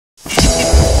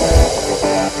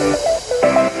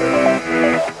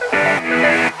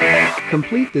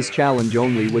Complete this challenge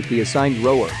only with the assigned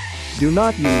rower. Do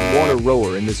not use water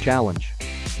rower in this challenge.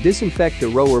 Disinfect the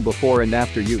rower before and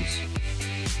after use.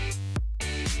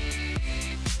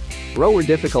 Rower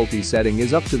difficulty setting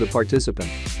is up to the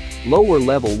participant. Lower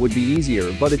level would be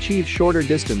easier but achieve shorter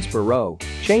distance per row.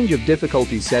 Change of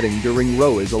difficulty setting during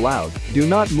row is allowed. Do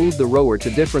not move the rower to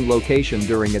different location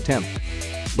during attempt.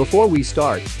 Before we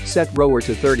start, set rower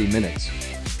to 30 minutes.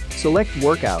 Select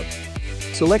workout.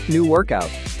 Select new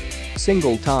workout.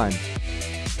 Single time.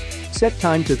 Set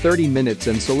time to 30 minutes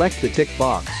and select the tick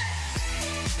box.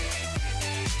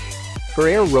 For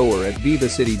air rower at Viva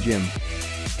City Gym,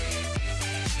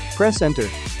 press enter.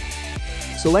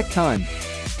 Select time.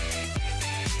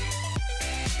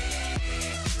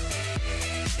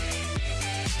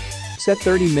 Set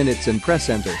 30 minutes and press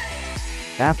enter.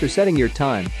 After setting your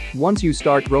time, once you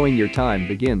start rowing your time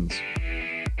begins.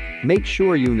 Make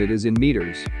sure unit is in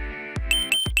meters.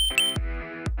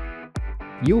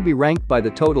 You'll be ranked by the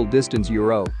total distance you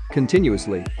row,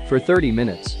 continuously, for 30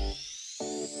 minutes.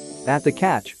 At the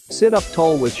catch, sit up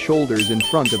tall with shoulders in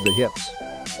front of the hips.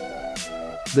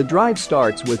 The drive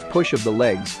starts with push of the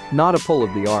legs, not a pull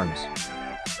of the arms.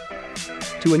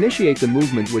 To initiate the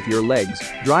movement with your legs,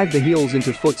 drive the heels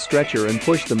into foot stretcher and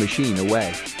push the machine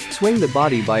away. Swing the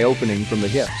body by opening from the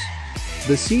hips.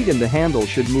 The seat and the handle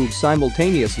should move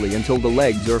simultaneously until the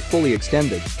legs are fully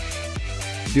extended.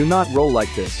 Do not roll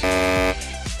like this.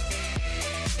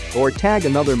 Or tag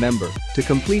another member to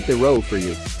complete the row for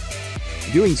you.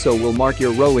 Doing so will mark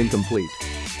your row incomplete.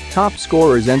 Top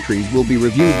scorers' entries will be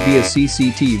reviewed via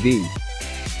CCTV.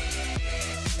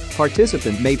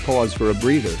 Participant may pause for a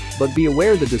breather, but be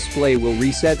aware the display will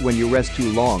reset when you rest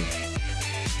too long.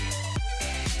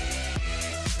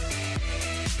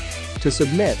 To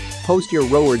submit, post your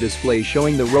rower display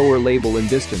showing the rower label and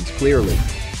distance clearly.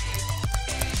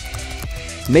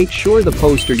 Make sure the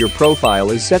post or your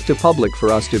profile is set to public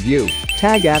for us to view.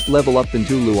 Tag at Level Up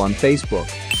Bintulu on Facebook.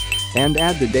 And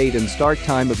add the date and start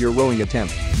time of your rowing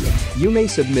attempt. You may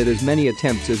submit as many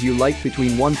attempts as you like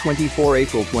between 1-24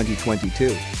 April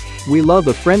 2022. We love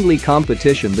a friendly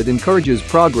competition that encourages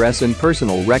progress and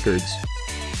personal records.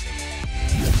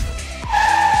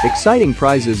 Exciting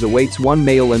prizes awaits one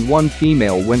male and one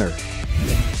female winner.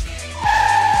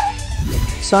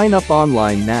 Sign up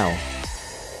online now.